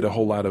didn't get a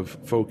whole lot of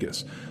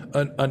focus.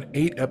 An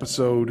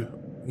 8-episode,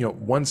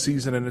 1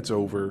 season and it's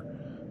over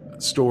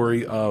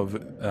story of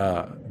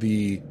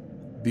the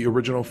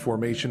original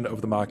formation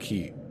of the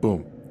Maquis.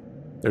 Boom,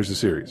 there's a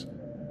series.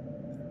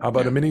 How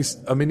about a mini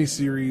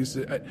series?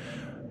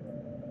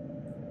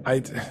 I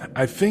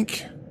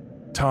think,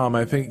 Tom,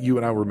 you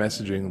and I were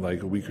messaging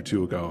like a week or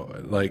two ago,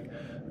 like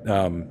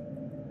a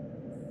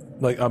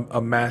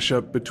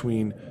mashup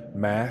between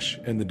MASH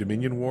and the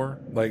Dominion War,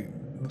 like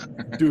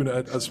doing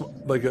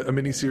a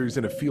mini series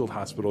in a field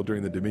hospital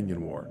during the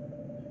Dominion War.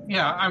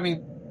 Yeah, I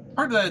mean,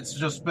 part of that's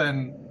just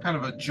been kind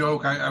of a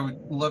joke. I would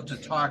love to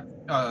talk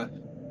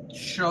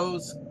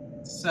shows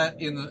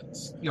set in the,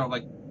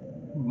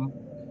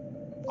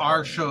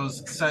 our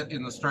shows set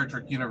in the Star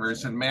Trek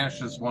universe, and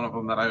MASH is one of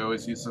them that I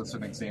always use as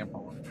an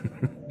example.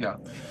 Yeah.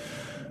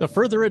 The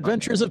Further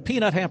Adventures of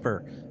Peanut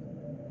Hamper.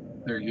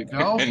 There you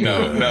go.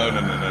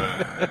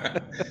 No.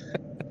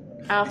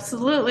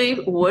 Absolutely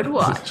would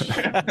watch.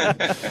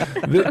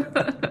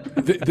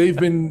 They've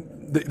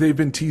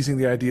been teasing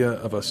the idea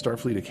of a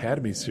Starfleet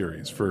Academy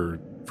series for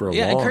a long time.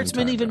 Yeah, and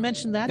Kurtzman even now.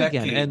 mentioned that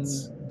Decades. again, and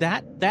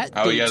that.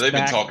 Oh yeah, they've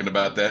been back talking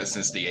about that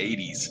since the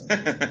 80s.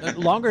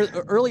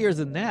 earlier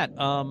than that.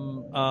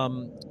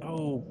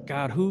 Oh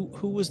God, who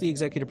was the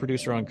executive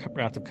producer on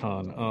Wrath of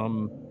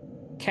Khan?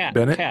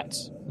 Bennett?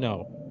 Katz.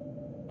 No.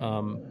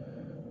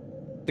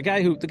 The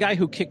guy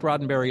who kicked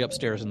Roddenberry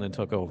upstairs and then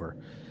took over.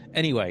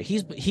 Anyway,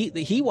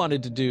 he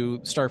wanted to do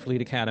Starfleet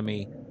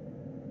Academy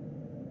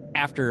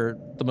after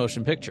the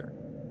motion picture.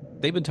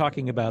 They've been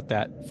talking about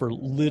that for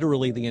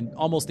literally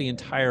almost the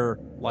entire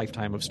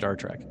lifetime of Star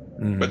Trek.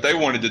 Mm-hmm. But they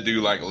wanted to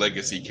do like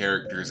legacy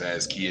characters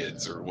as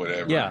kids or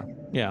whatever. Yeah.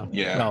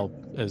 Well,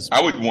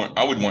 I would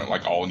want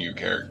like all new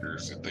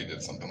characters if they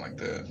did something like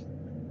that.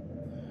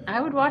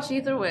 I would watch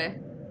either way.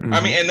 Mm-hmm.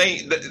 I mean,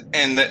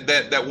 and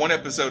that one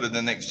episode of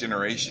The Next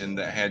Generation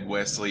that had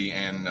Wesley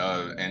and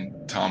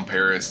Tom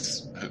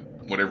Paris,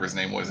 whatever his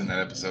name was in that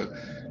epised,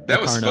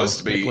 that was supposed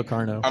to be.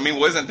 Locarno. I mean,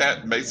 wasn't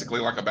that basically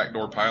like a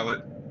backdoor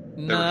pilot?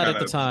 Not at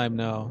the time,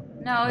 no.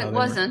 No, it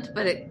wasn't.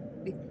 But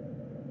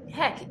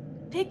heck,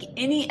 pick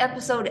any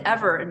episode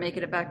ever and make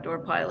it a backdoor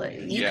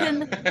pilot. You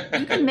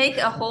can make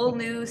a whole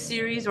new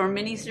series or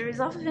mini series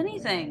off of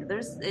anything.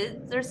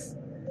 There's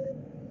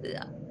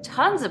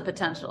tons of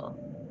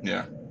potential.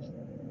 Yeah.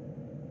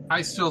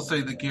 I still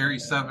say the Gary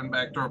 7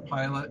 backdoor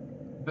pilot,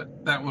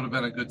 that would have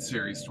been a good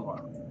series to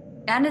watch.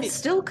 And it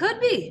still could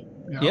be.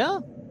 Yeah.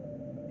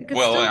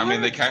 Well, I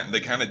mean, they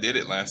kind of did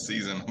it last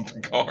season on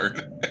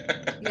Picard.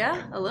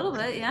 Yeah, a little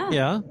bit. Yeah.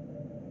 Yeah.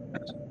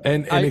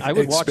 And I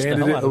would watch the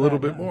expanded hell it out a of little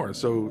that, bit more.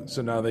 So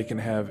now they can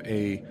have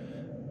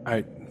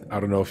I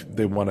don't know if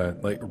they want to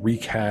like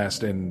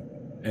recast and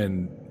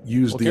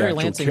use the Gary actual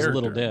Lansing's character. a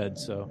little dead,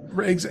 so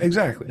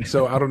Exactly.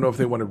 So I don't know if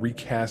they want to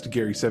recast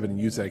Gary 7 and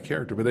use that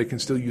character, but they can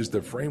still use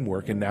the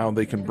framework, and now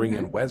they can bring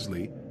in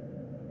Wesley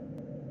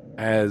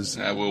as.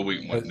 Will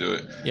Wheaton wouldn't do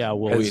it. Yeah,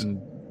 Will Wheaton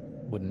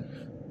wouldn't.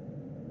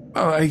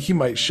 He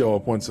might show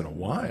up once in a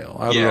while.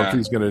 I don't know if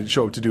he's going to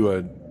show up to do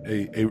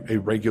a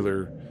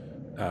regular,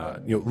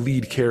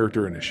 lead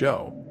character in a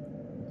show,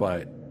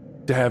 but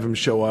to have him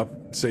show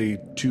up, say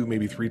 2,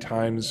 maybe 3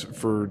 times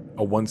for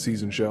a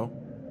 1-season show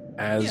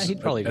as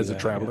he'd probably as do a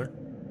that, traveler.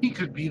 He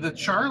could be the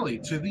Charlie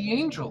to the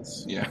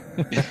Angels. Yeah.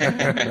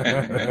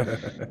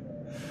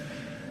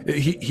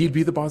 He'd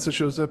be the boss that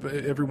shows up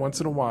every once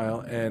in a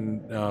while,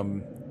 and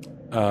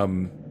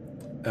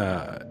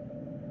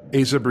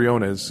Asa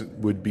Briones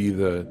would be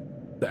the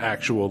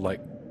actual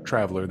like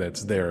traveler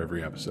that's there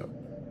every episode.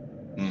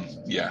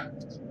 Yeah,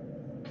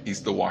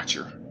 he's the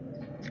watcher.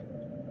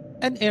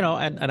 And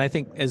and I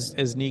think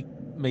as Neek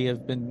may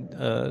have been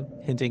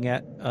hinting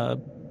at,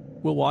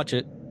 we'll watch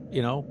it.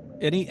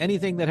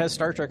 Anything that has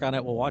Star Trek on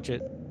it, we'll watch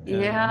it.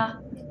 Yeah.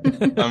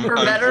 For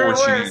better or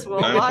worse, we'll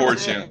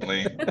watch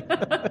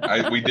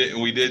it.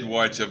 we did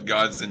watch Of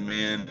Gods and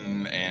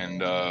Men,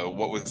 and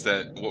what was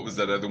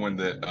that other one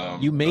that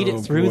you made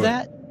it through boy.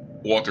 that?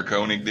 Walter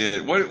Koenig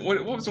did. What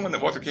was the one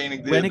that Walter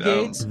Koenig did?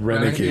 Renegades.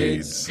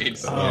 Renegades.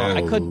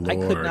 I could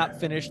Lord. not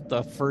finish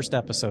the first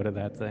episode of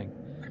that thing.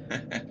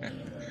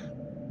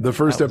 The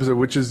first episode,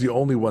 which is the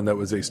only one that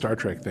was a Star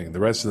Trek thing. The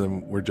rest of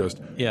them were just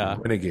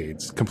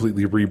Renegades,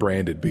 completely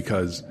rebranded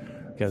because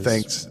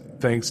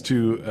thanks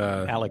to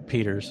Alec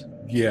Peters.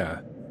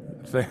 Yeah.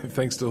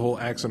 Thanks to the whole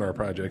Axonar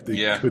project,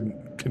 they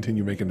couldn't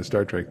continue making the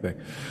Star Trek thing.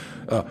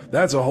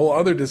 That's a whole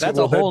other discussion.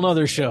 That's a whole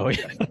other show.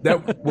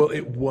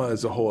 It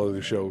was a whole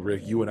other show,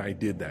 Rick. You and I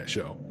did that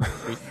show.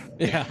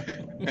 Yeah.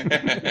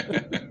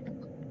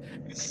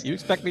 You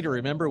expect me to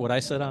remember what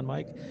I said on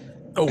mic?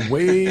 Oh,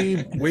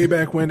 way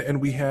back when,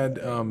 and we had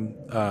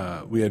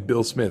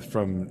Bill Smith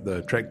from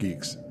the Trek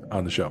Geeks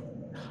on the show.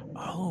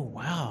 Oh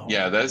wow!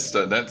 Yeah, that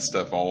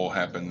stuff all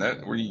happened.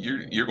 That where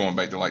you're going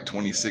back to like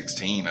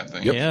 2016, I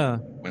think. Yeah,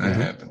 when that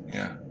happened.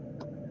 Yeah.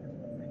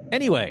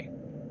 Anyway,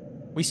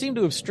 we seem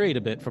to have strayed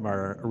a bit from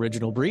our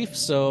original brief,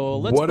 so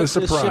let's What a put this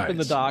surprise. ship in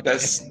the dock.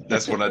 That's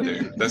what I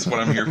do. That's what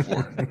I'm here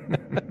for.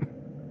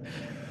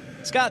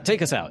 Scott,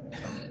 take us out.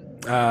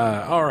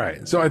 All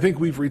right. So I think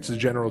we've reached a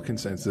general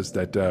consensus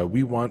that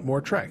we want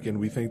more Trek, and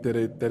we think that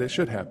it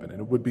should happen,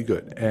 and it would be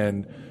good.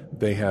 And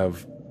they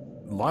have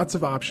lots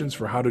of options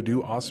for how to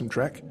do awesome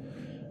Trek.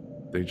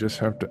 They just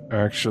have to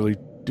actually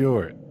do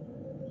it.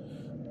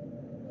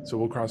 So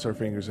we'll cross our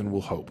fingers and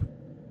we'll hope.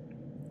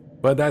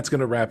 But that's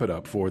going to wrap it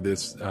up for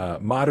this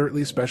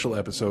moderately special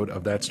episode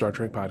of That Star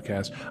Trek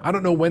Podcast. I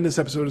don't know when this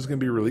episode is going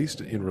to be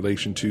released in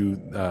relation to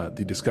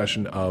the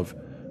discussion of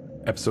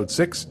episode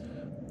 6.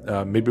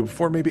 Maybe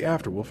before, maybe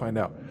after. We'll find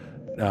out.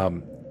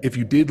 If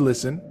you did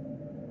listen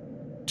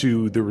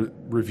to the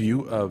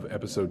review of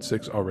episode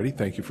 6 already,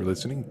 thank you for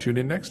listening. Tune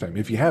in next time.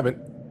 If you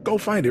haven't, go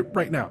find it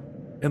right now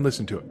and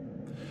listen to it.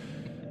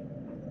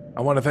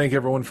 I want to thank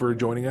everyone for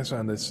joining us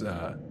on this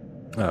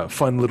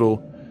fun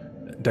little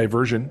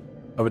diversion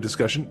of a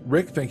discussion.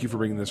 Rick, thank you for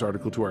bringing this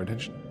article to our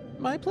attention.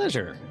 My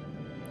pleasure.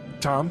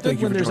 Tom, thank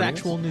you for when joining there's us.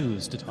 actual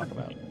news to talk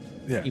about.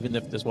 Yeah. Even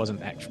if this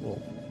wasn't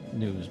actual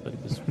news, but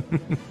it was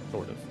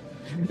sort of.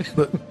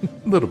 A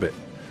little bit.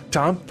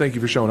 Tom, thank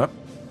you for showing up.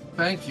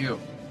 Thank you.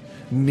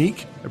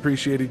 Neek,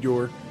 appreciated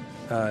your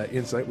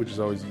insight, which is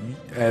always,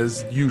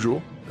 as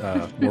usual,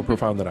 more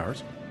profound than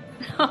ours.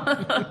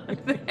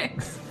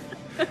 Thanks.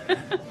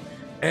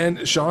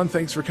 And Sean,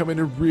 thanks for coming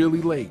in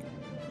really late.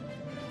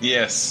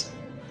 Yes,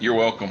 you're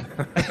welcome.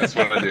 That's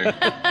what I do.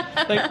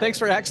 Thanks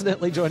for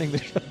accidentally joining the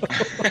show.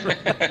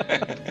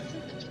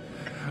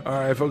 All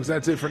right, folks,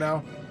 that's it for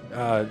now.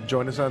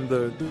 Join us on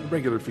the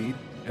regular feed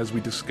as we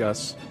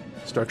discuss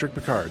Star Trek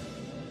Picard,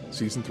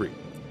 Season 3.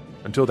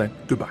 Until then,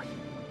 goodbye.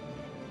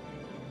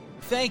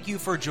 Thank you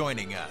for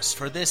joining us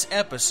for this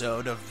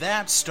episode of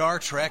That Star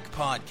Trek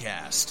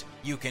Podcast.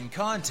 You can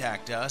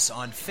contact us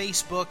on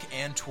Facebook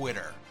and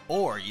Twitter,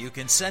 or you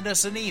can send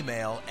us an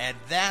email at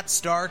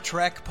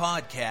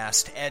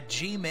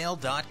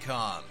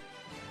thatstartrekpodcast@gmail.com.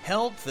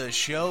 Help the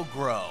show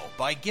grow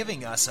by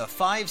giving us a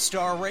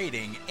 5-star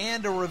rating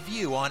and a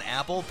review on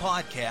Apple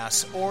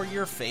Podcasts or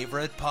your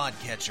favorite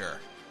podcatcher.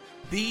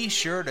 Be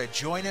sure to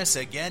join us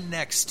again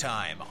next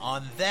time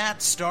on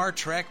That Star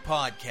Trek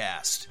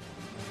Podcast.